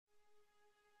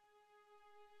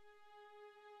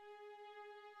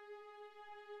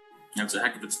it's a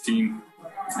heck of a team.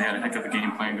 They had a heck of a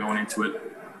game plan going into it.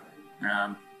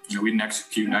 We didn't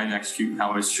execute, and I didn't execute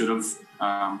how I should have.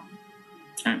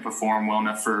 Didn't perform well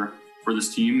enough for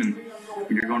this team. And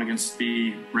when you're going against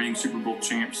the reigning Super Bowl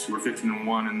champs who are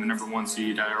 15-1 and the #1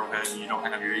 seed at Arrowhead, and you don't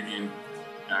have your A game,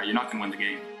 you're not going to win the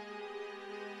game.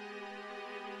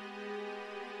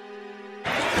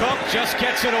 Cook just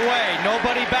gets it away.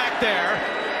 Nobody back there.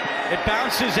 It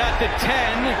bounces at the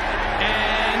 10,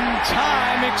 and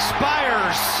time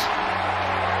expires.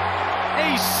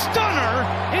 A stunner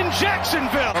in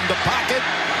Jacksonville. From the pocket,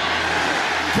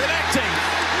 connecting.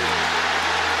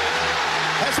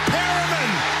 As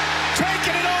Perriman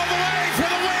taking it all the way for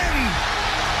the win.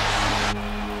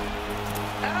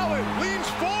 Allen leans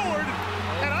forward,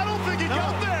 and I don't think he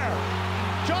got there.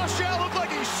 Josh Allen looked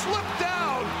like he slipped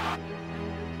down.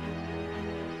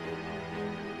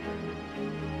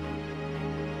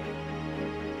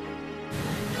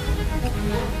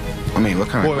 I mean, what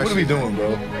kind of question? What are we doing, bro?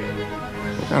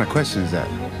 What kind of question is that?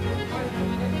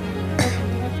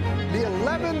 The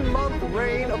 11-month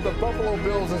reign of the Buffalo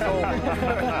Bills is over.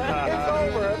 It's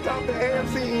over. Atop the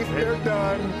AFC East, they're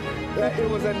done. It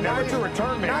was a Never to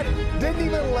return, man. Didn't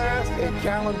even last a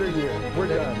calendar year. We're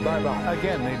done. Bye-bye.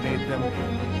 Again, they made them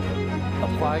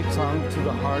apply tongue to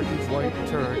the hardened white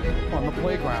turd on the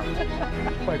playground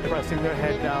by pressing their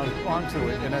head down onto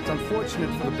it. And that's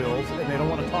unfortunate for the Bills, and they don't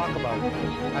want to talk about it.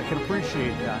 I can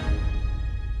appreciate that.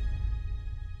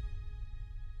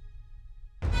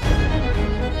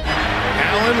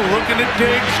 Allen looking at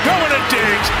Diggs, going at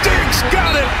Diggs. Diggs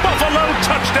got it. Buffalo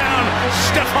touchdown.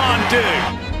 Stephon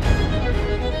Diggs.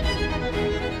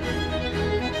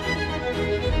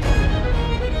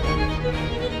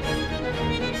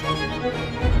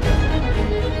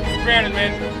 Granted,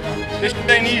 man, this shit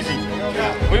ain't easy.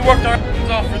 We worked our ass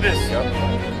off for this.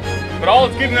 But all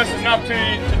it's giving us is an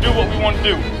opportunity to do what we want to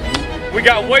do. We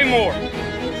got way more.